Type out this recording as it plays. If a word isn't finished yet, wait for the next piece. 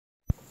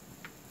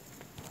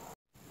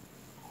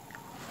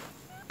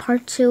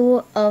part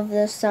 2 of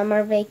the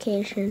summer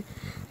vacation,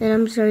 and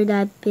I'm sorry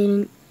that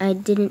I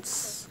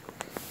didn't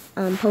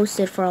post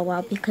it for a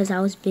while because I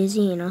was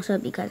busy and also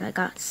because I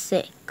got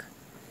sick.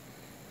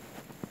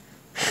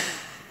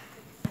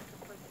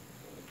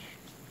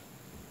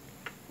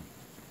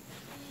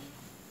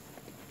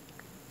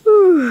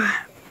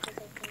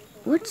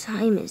 What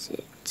time is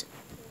it?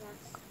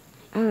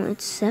 Oh,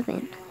 it's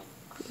 7.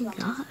 Oh my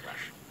gosh.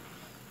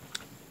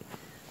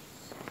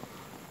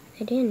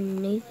 I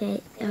didn't know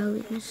that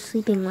I was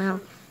sleeping well.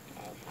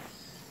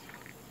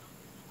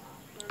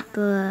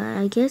 But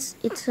I guess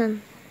it's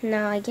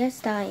now I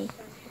guess I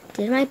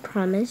did my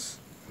promise.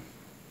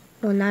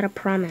 Well, not a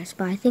promise,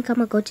 but I think I'm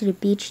gonna go to the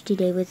beach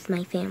today with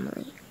my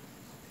family.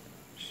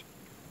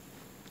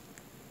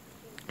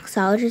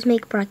 So I'll just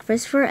make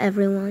breakfast for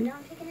everyone.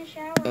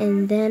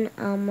 And then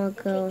I'm gonna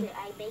go.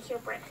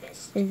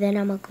 And then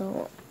I'm gonna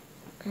go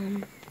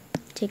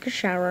take a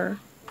shower.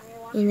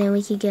 And then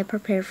we can get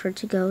prepared for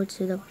to go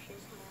to the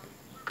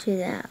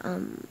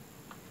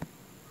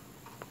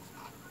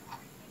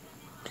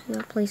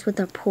place with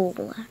the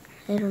pool.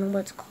 I don't know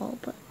what it's called,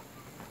 but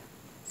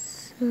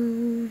so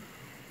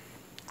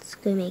let's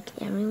go make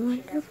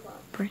everyone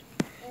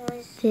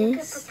breakfast.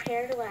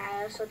 Prepared when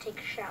I also take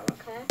a shower,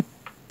 okay?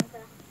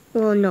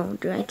 Well, no,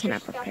 I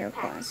cannot prepare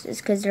glasses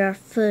because there are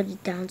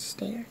food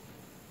downstairs.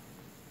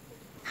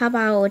 How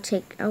about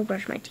I'll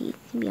brush my teeth,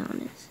 to be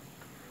honest,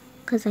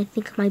 because I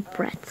think my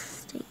breath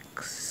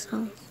stinks.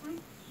 So,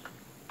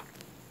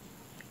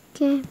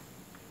 okay.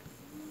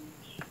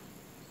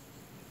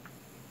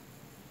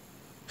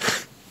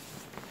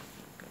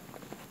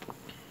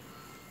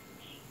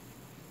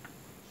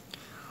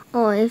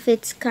 Oh, if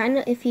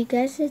you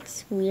guys,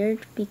 it's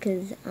weird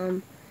because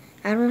I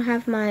don't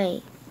have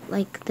my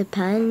the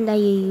pen that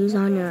you use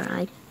on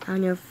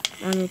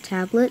your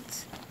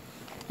tablets.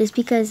 It's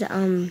because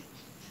I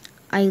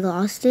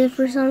lost it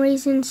for some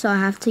reason, so I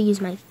have to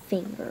use my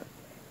finger.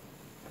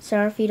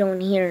 Sorry if you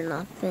don't hear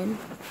nothing.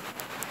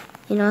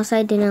 And also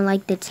I didn't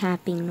like the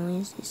tapping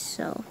noises,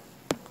 so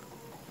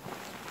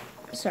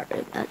sorry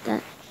about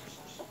that.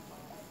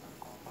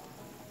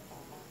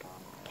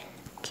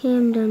 Okay,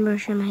 I'm done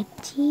brushing my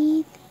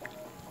teeth.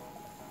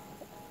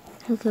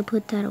 I could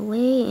put that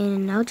away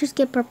and I'll just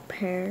get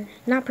prepared.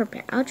 Not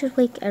prepared, I'll just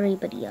wake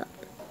everybody up.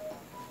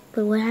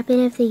 But what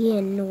happened if they get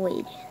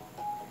annoyed?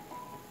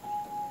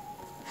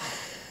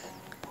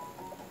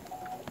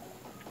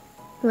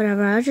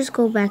 Whatever, I'll just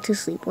go back to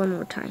sleep one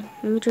more time.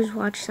 Let me just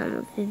watch some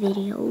of the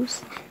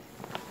videos.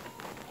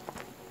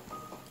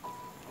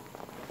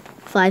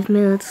 5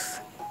 minutes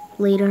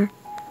later.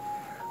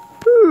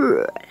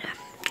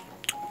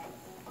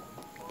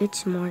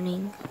 It's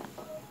morning.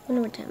 I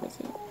wonder what time is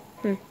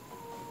it?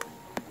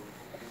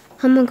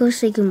 I'm gonna go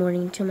say good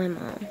morning to my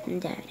mom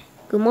and dad.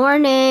 Good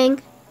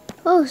morning!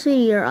 Oh,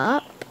 sweetie, you're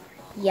up?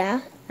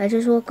 Yeah, I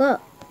just woke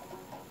up.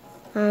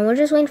 We're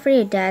just waiting for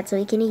your dad so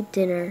he can eat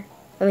dinner.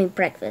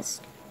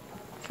 Breakfast.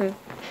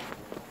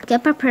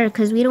 Get prepared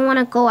because we don't want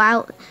to go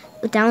out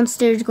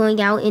downstairs, going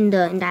out in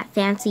that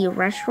fancy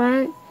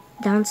restaurant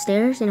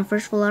downstairs in the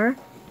first floor.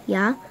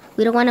 Yeah,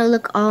 we don't want to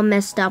look all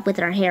messed up with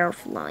our hair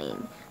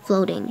floating.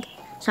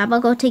 So I'm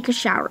gonna go take a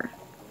shower.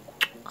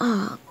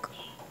 Oh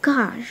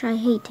gosh, I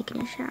hate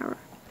taking a shower.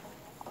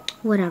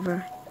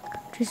 Whatever,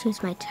 just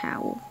use my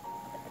towel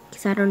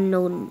because I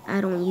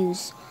don't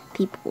use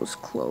people's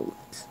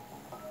clothes.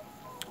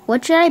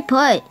 What should I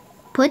put?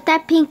 Put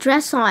that pink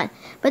dress on.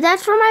 But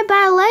that's for my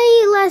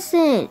ballet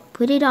lesson.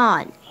 Put it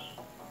on.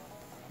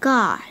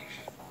 Gosh.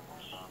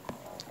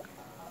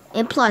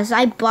 And plus,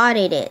 I bought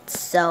it,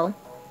 so.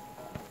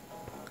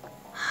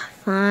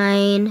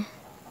 Fine.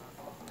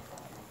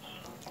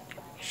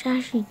 She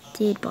actually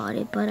did bought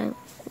it, but I'm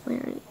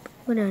wearing it.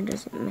 Whatever,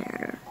 doesn't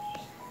matter.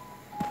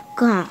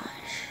 Gosh.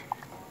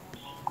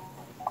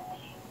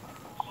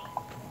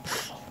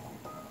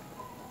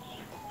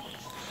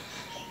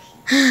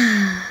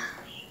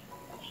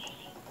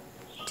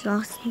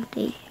 Exhausting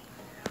day.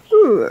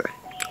 Good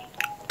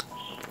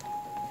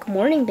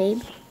morning,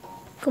 babe.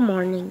 Good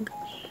morning.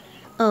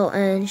 Oh,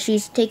 and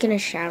she's taking a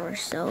shower,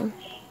 so.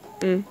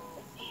 Okay.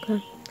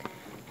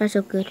 That's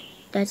so good.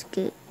 That's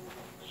good.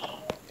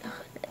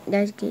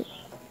 That's good.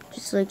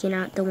 Just looking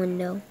out the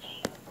window.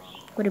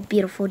 What a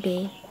beautiful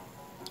day.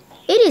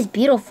 It is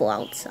beautiful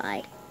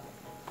outside.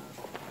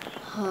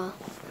 I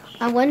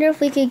wonder if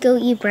we could go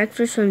eat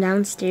breakfast from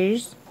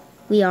downstairs.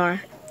 We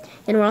are.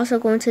 And we're also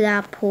going to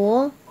that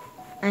pool.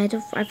 I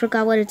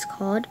forgot what it's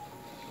called.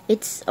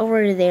 It's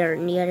over there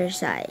on the other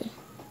side.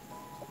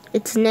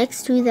 It's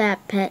next to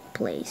that pet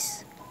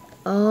place.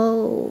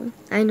 Oh,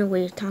 I know what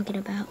you're talking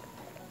about.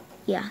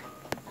 Yeah,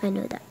 I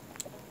know that.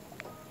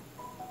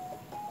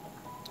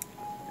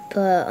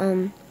 But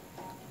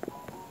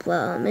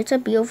it's a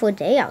beautiful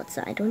day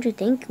outside, don't you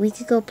think? We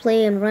could go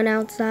play and run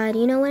outside,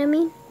 you know what I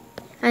mean?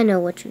 I know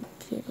what you're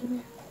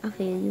getting at. I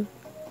feel you.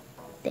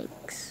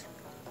 Thanks.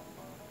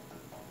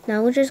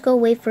 Now we'll just go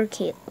wait for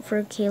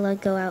Kayla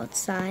to go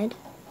outside.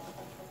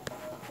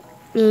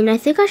 And I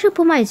think I should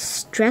put my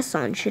dress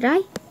on, should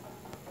I?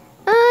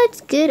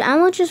 It's good. I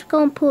will just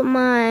go and put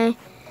my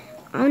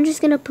I'm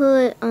just gonna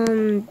put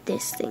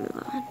this thing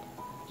on.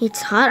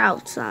 It's hot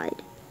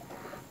outside.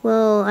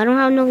 Well, I don't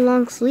have no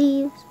long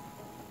sleeves.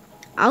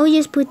 I'll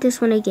just put this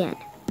one again.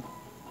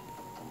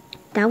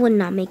 That would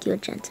not make you a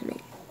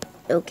gentleman.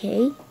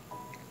 Okay?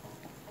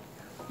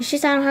 It's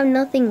just I don't have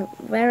nothing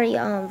very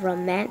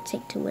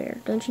romantic to wear.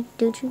 Don't you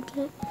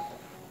get?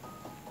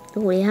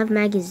 Oh, they have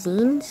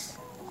magazines?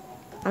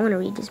 I wanna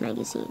read this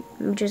magazine.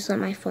 Let me just let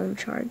my phone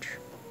charge.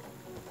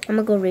 I'm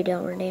gonna go read it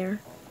over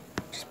there.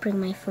 Just bring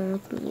my phone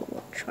with me, it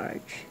will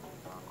charge.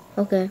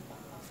 Okay.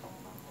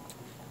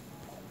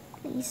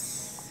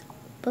 Nice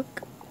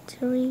book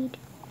to read.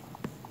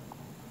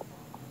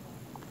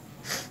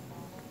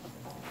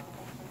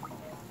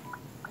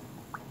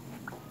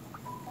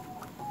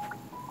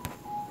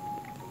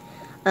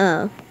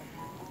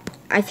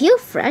 I feel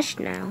fresh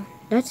now.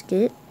 That's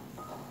good.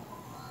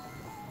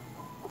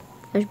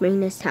 Let's bring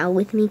this towel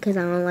with me because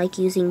I don't like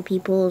using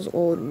people's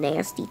old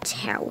nasty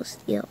towels.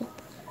 Ew.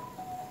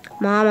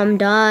 Mom, I'm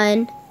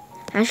done.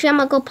 Actually, I'm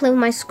gonna go play with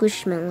my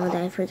Squishmallow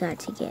that I forgot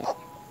to get.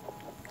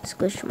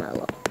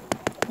 Squishmallow.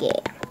 Yeah,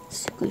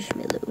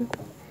 Squishmallow.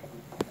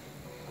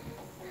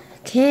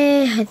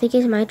 Okay, I think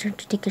it's my turn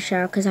to take a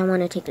shower because I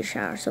want to take a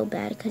shower so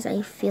bad because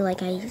I feel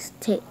like I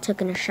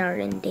took a shower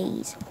in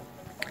days.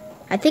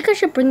 I think I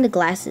should bring the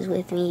glasses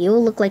with me.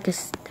 You'll look like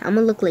I'm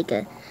gonna look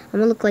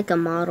like a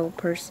model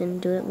person.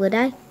 Do it, would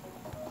I?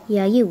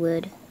 Yeah, you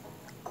would.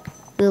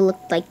 We'll look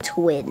like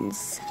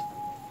twins.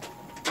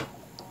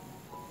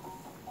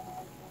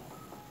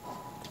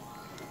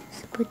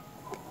 So put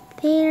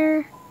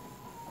there.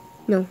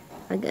 No,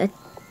 I gotta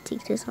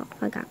take this off.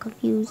 I got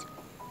confused.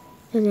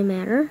 Doesn't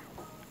matter.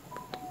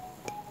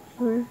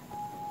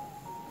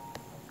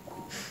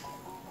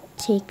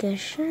 Take a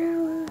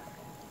shower.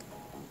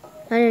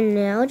 I don't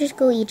know. I'll just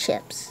go eat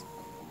chips.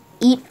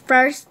 Eat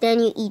first, then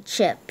you eat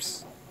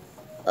chips.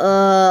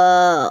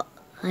 I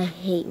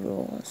hate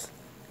rules.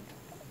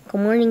 Good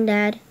morning,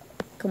 Dad.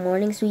 Good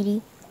morning,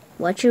 sweetie.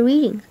 What you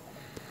reading?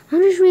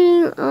 I'm just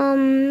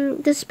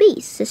reading the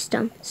space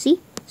system.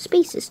 See?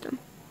 Space system.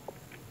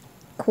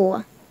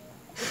 Cool.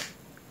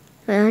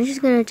 I'm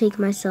just gonna take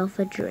myself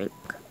a drink.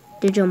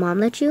 Did your mom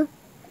let you?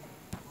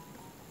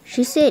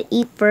 She said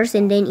eat first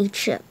and then eat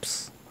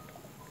chips.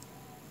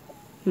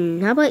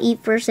 How about eat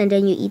first and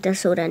then you eat the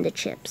soda and the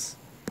chips?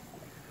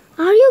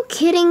 Are you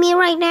kidding me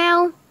right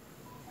now?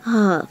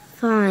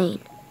 Fine.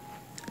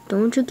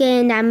 Don't you get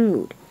in that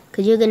mood.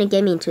 Because you're going to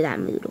get me into that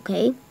mood,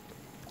 okay?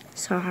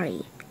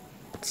 Sorry.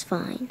 It's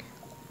fine.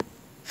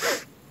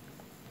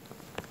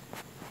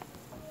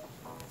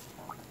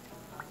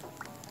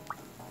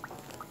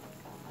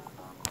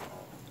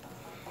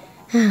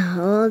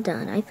 All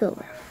done. I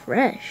feel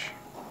fresh.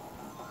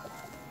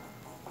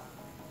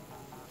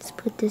 Let's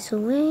put this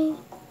away.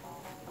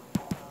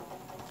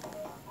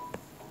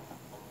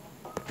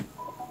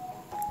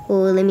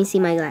 Oh, let me see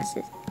my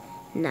glasses.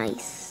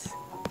 Nice.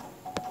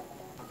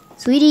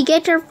 Sweetie,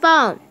 get your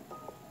phone.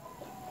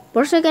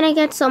 We're also gonna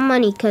get some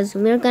money because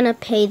we're gonna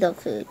pay the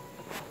food.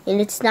 And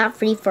it's not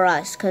free for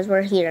us because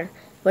we're here.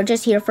 We're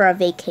just here for a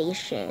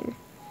vacation.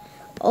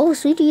 Oh,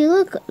 sweetie,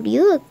 you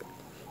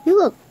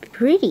look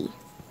pretty.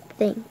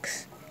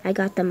 Thanks. I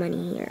got the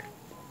money here.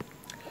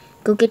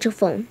 Go get your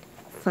phone.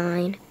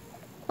 Fine.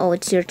 Oh,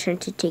 it's your turn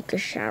to take a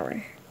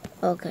shower.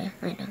 Okay,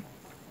 I know.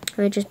 Let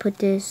me just put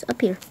this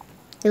up here.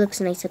 It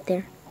looks nice up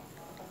there.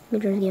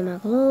 Let me just get my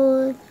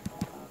clothes.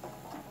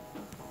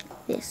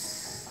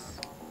 This.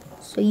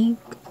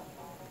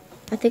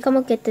 I think I'm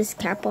gonna get this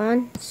cap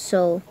on.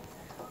 So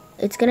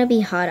it's gonna be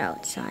hot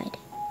outside.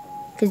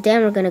 Because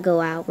then we're gonna go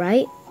out,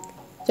 right?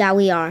 Yeah,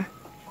 we are.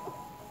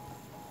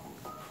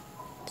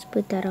 Let's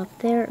put that up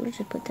there. Let's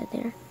just put that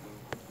there.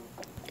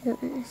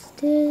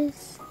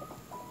 This.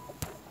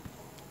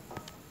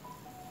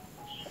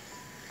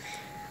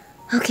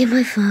 Okay,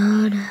 my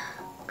phone.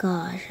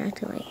 Gosh, I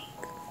feel like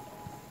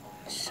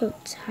so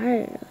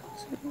tired.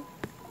 I'm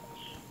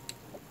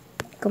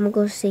gonna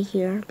go sit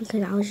here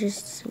because I was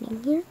just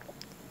sitting here.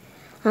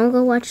 I'm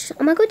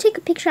gonna go take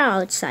a picture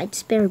outside.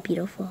 It's very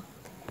beautiful.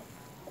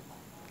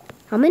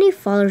 How many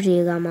followers do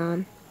you got,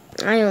 Mom?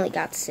 I only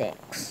got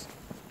 6.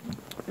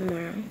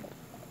 No.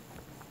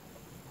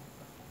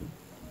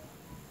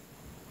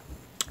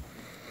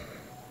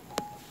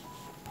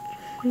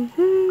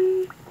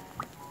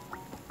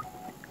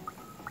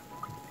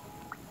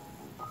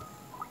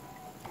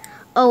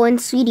 Oh,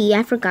 and sweetie,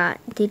 I forgot.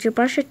 Did you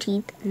brush your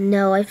teeth?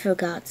 No, I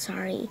forgot.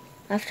 Sorry.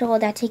 After all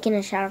that taking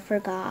a shower, I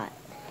forgot.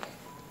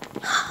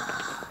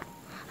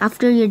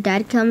 After your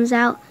dad comes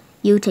out,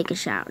 you take a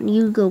shower.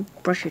 You go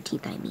brush your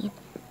teeth, I mean.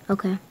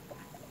 Okay.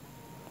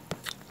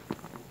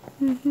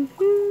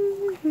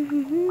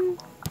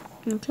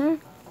 Okay.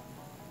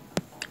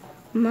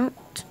 Mount.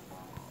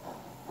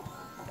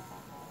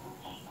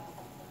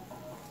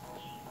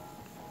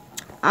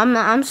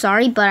 I'm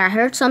sorry, but I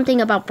heard something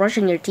about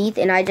brushing your teeth,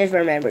 and I just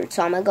remembered,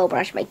 so I'm gonna go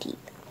brush my teeth.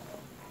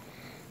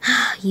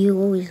 You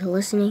always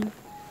listening?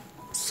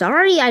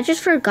 Sorry, I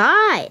just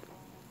forgot.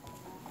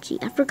 Gee,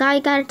 I forgot I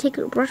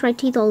gotta brush my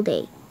teeth all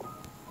day.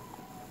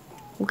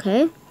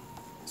 Okay?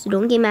 So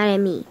don't get mad at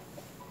me.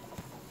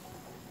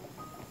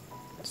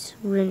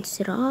 rinse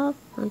it off.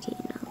 Okay,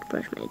 now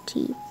brush my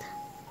teeth.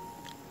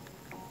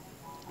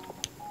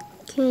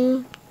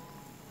 Okay.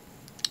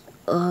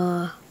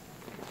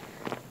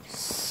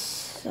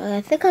 So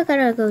I think I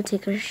gotta go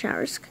take a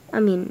shower. I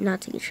mean,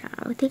 not take a shower.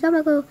 I think I'm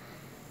gonna go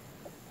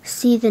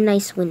see the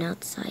nice wind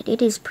outside.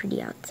 It is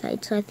pretty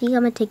outside, so I think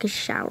I'm gonna take a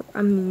shower.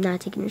 I'm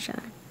not taking a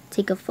shower.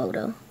 Take a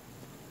photo.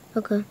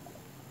 Okay.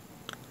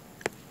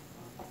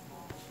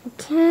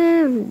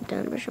 Okay, I'm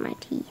done brushing my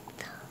teeth.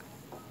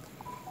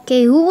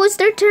 Okay, who was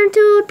their turn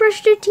to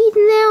brush their teeth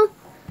now?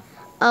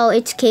 Oh,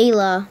 it's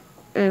Kayla.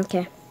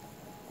 Okay.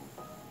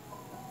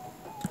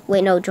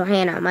 Wait, no,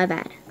 Johanna. My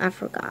bad. I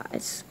forgot.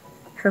 It's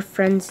her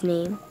friend's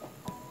name.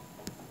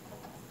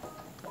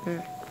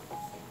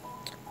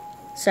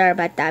 Sorry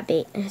about that,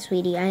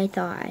 sweetie. I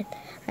thought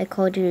I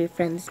called you your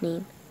friend's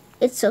name.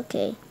 It's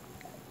okay.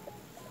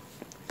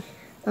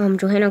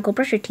 Johanna, go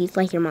brush your teeth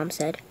like your mom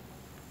said.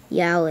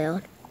 Yeah, I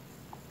will.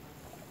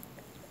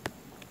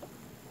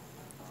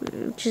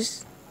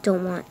 Just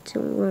don't want to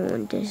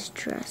ruin this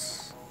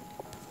dress.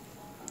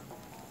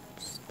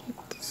 Just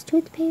get this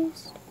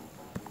toothpaste.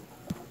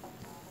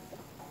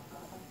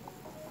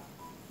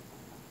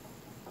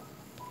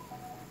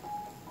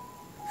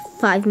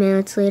 Five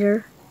minutes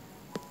later.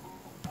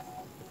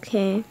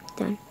 Okay,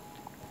 done.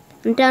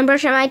 I'm done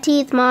brushing my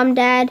teeth, Mom,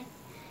 Dad.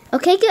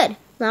 Okay, good.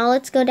 Now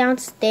let's go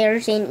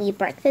downstairs and eat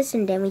breakfast,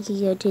 and then we can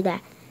go to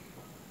that.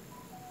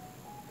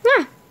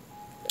 Ah,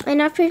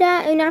 and after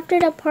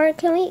the park,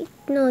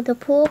 the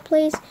pool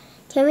place,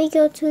 can we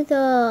go to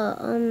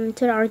the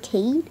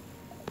arcade?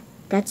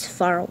 That's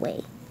far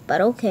away, but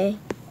okay.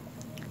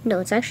 No,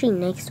 it's actually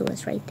next to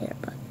us right there,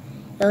 but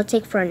it'll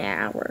take for an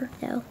hour,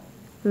 though.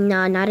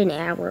 No, not an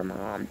hour,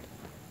 Mom.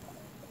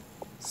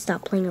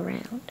 Stop playing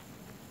around.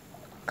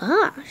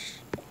 Gosh.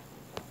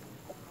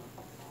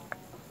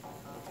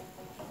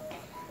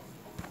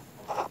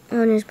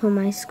 I'll just put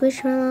my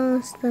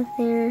Squishmallow stuff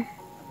there.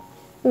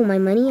 Oh, my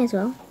money as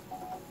well.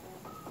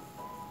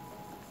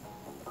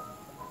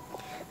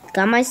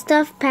 Got my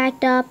stuff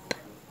packed up.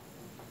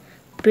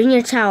 Bring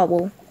your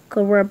towel,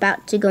 cause we're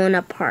about to go in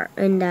that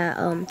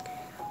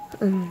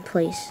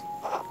place.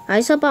 I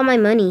also bought my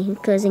money,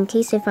 cause in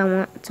case if I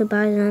want to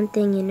buy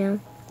something, you know.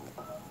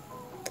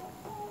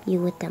 You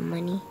with the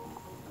money.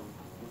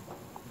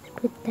 Let's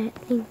put that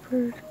thing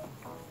first.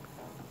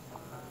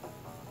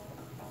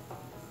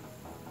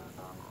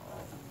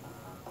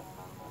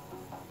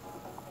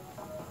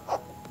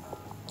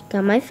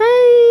 Got my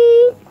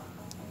phone.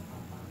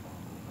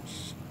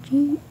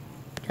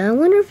 I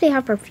wonder if they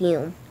have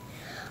perfume.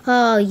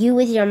 Oh, you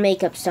with your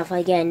makeup stuff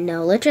again.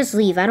 No, let's just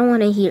leave. I don't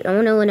want to hear. I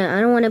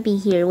don't want to be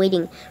here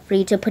waiting for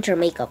you to put your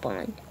makeup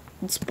on.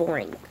 It's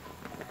boring.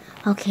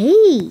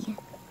 Okay.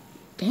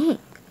 Dang.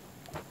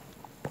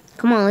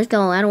 Come on, let's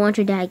go. I don't want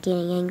your dad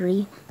getting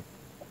angry.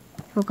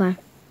 Okay.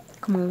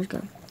 Come on, let's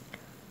go.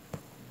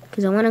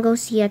 Cause I want to go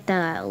see at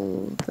I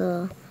want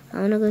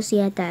to go see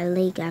at that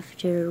lake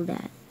after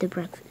the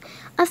breakfast.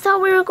 I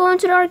thought we were going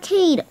to the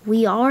arcade.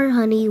 We are,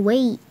 honey.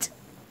 Wait.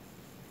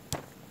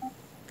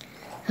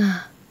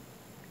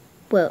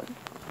 Well,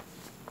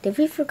 did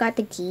we forgot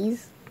the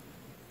keys?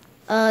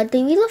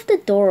 We left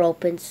the door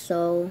open,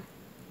 so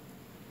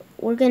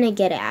we're gonna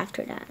get it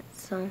after that.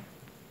 So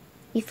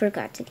we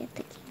forgot to get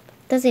the key.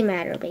 Doesn't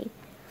matter, babe.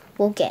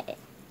 We'll get it.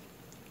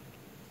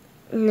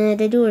 No,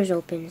 the door is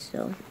open,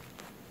 so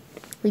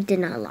we did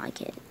not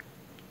lock it.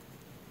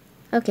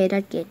 Okay,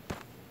 that's good.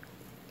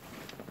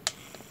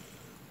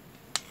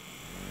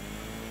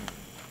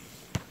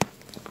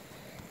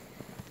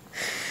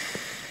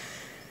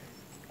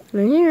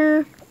 We're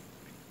here.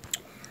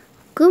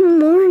 Good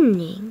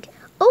morning.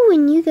 Oh,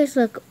 and you guys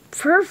look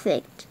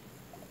perfect.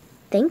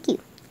 Thank you.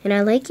 And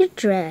I like your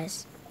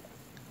dress.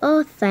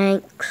 Oh,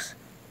 thanks.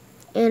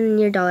 And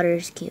your daughter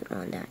is cute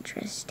on that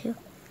dress, too.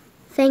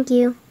 Thank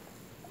you.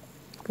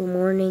 Good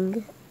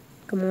morning.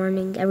 Good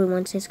morning.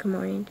 Everyone says good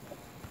morning.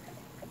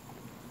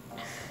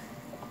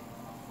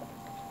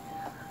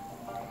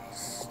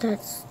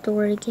 That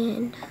store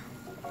again.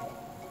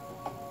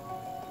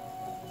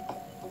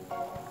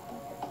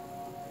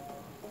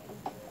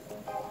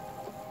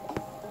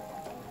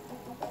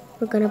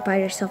 We're gonna buy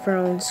yourself our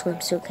own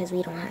swimsuit because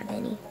we don't have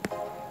any.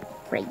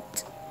 Great.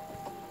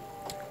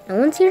 No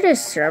one's here to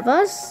serve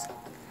us?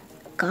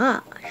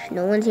 Gosh,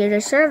 no one's here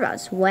to serve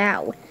us.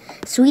 Wow.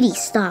 Sweetie,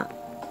 stop.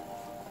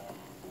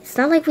 It's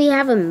not like we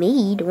have a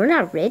maid. We're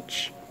not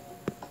rich.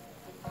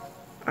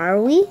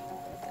 Are we?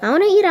 I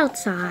want to eat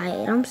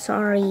outside. I'm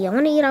sorry. I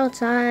want to eat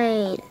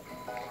outside.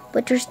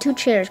 But there's 2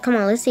 chairs. Come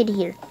on, let's sit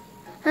here.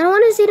 I don't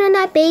want to sit in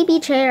that baby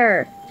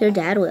chair. Your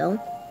dad will.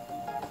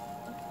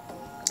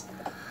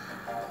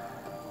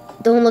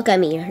 Don't look at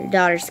me. Your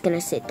daughter's going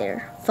to sit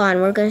there.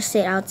 Fine, we're going to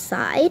sit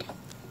outside.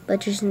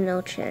 But there's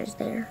no chairs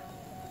there.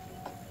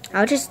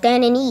 I'll just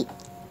stand and eat.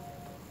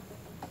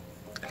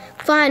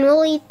 Fine,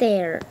 we'll eat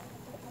there.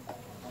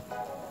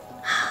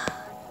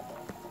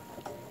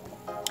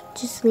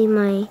 Just leave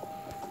my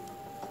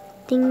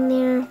thing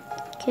there.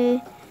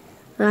 Okay.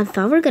 I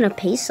thought we were gonna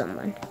pay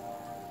someone.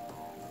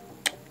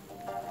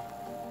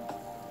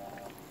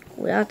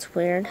 Well, that's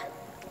weird.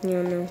 You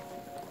don't know.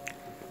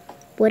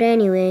 But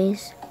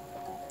anyways,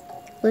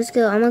 let's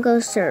go. I'm gonna go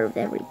serve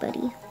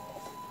everybody.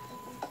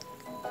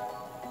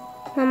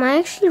 Mom, I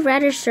actually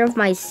rather serve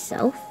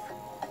myself.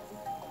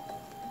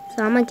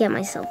 So I'm gonna get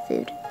myself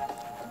food.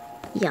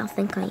 Yeah, I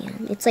think I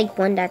am. It's like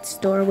that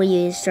store where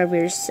you serve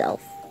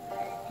yourself.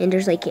 And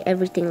there's like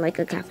everything like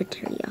a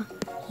cafeteria.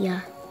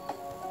 Yeah.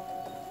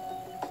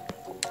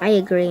 I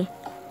agree.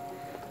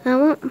 I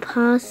want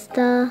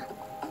pasta.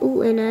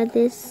 Ooh, and add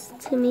this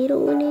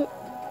tomato in it.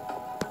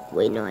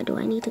 Wait, no,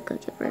 I need to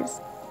cook it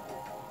first.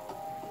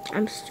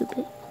 I'm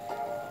stupid.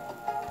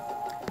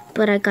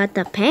 But I got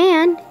the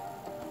pan.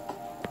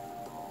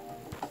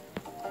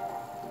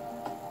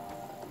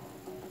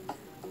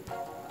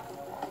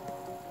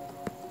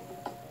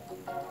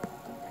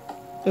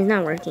 It's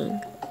not working.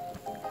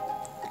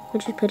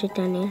 We'll just put it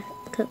down there.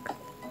 Cook.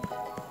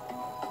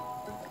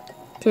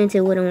 Since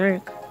it wouldn't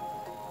work.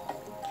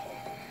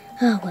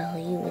 Oh, well,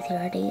 you with your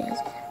ideas.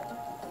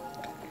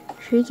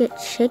 Should we get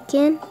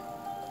chicken?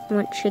 I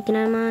want chicken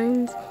on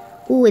mine.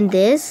 Ooh, and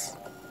this?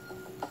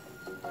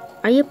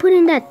 Are you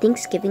putting that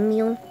Thanksgiving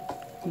meal?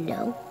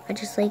 No. I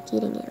just like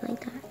eating it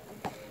like that.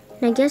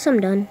 And I guess I'm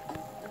done.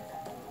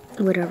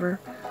 Whatever.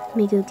 Let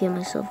me go get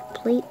myself a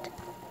plate.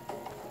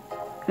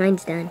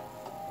 Mine's done.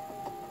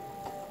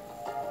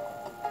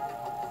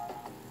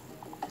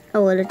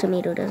 Oh, well, the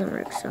tomato doesn't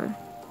work, so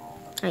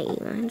I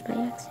ate mine by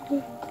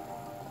accident.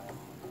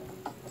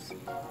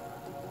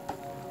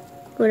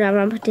 Whatever,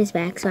 I'll put this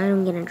back so I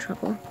don't get in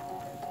trouble.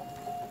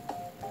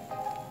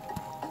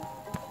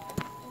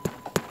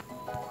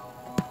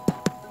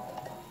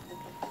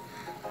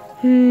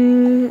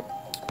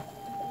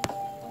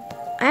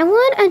 I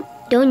want a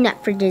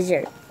donut for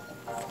dessert.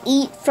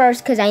 Eat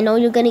first, because I know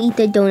you're going to eat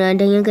the donut, and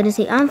then you're going to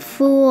say, I'm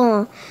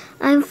full.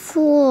 I'm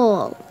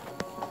full.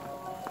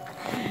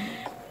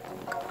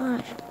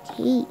 Gosh,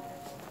 Kate.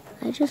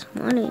 I just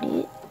wanted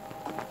it.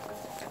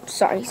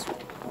 Sorry, sweet.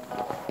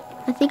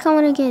 I think I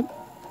want to get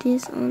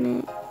this on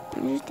it. I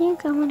just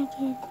think I want to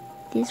get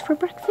this for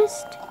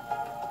breakfast,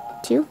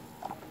 too.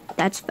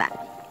 That's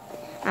fat.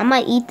 I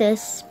might eat the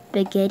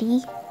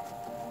spaghetti,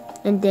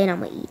 and then I'm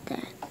going to eat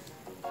that.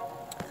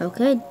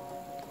 Okay.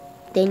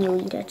 Then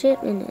you'll eat a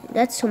chip, and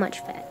that's too much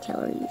fat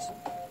calories.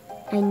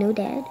 I know,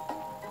 Dad.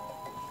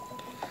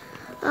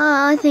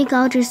 I think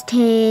I'll just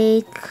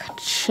take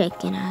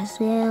chicken as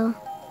well,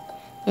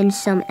 and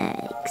some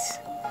eggs.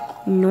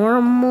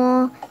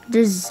 Normal,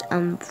 just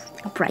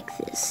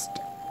breakfast,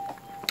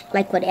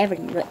 like what every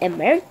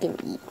American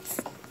eats.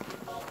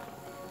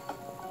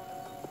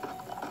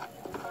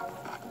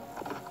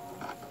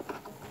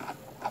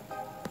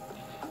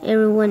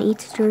 Everyone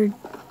eats their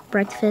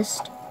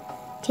breakfast.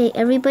 Okay,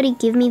 everybody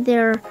give me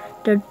their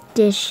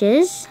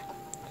dishes.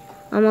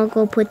 I'm gonna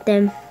go put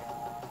them.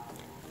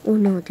 Oh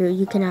no,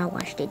 you cannot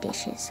wash the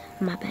dishes.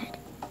 My bad.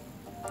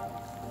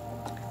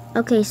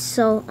 Okay,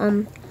 so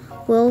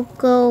we'll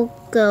go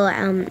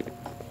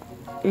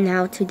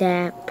now to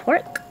the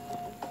park.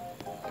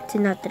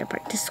 Not to the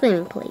park, the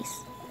swimming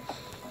place.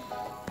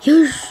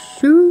 Yes,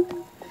 sir.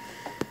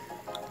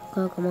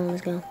 Go, come on,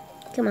 let's go.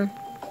 Come on.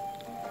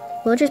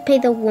 We'll just pay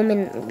the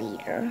woman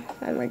leader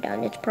when we're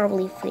done. It's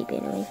probably free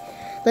anyway.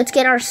 Let's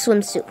get our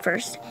swimsuit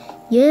first.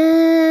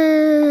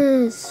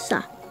 Yes.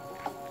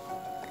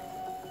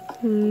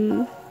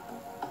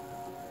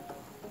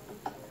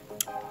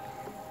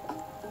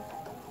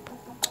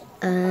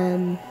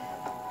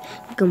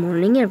 Good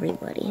morning,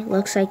 everybody.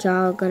 Looks like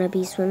y'all gonna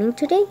be swimming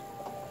today.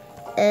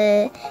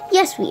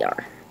 Yes, we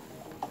are.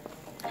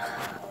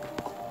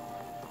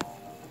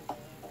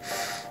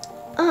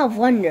 Oh,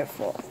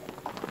 wonderful.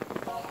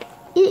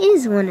 It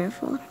is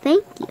wonderful.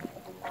 Thank you.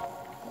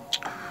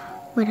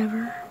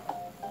 Whatever.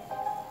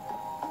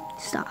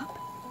 Stop.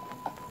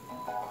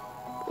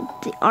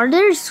 Are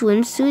there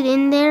swimsuit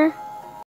in there?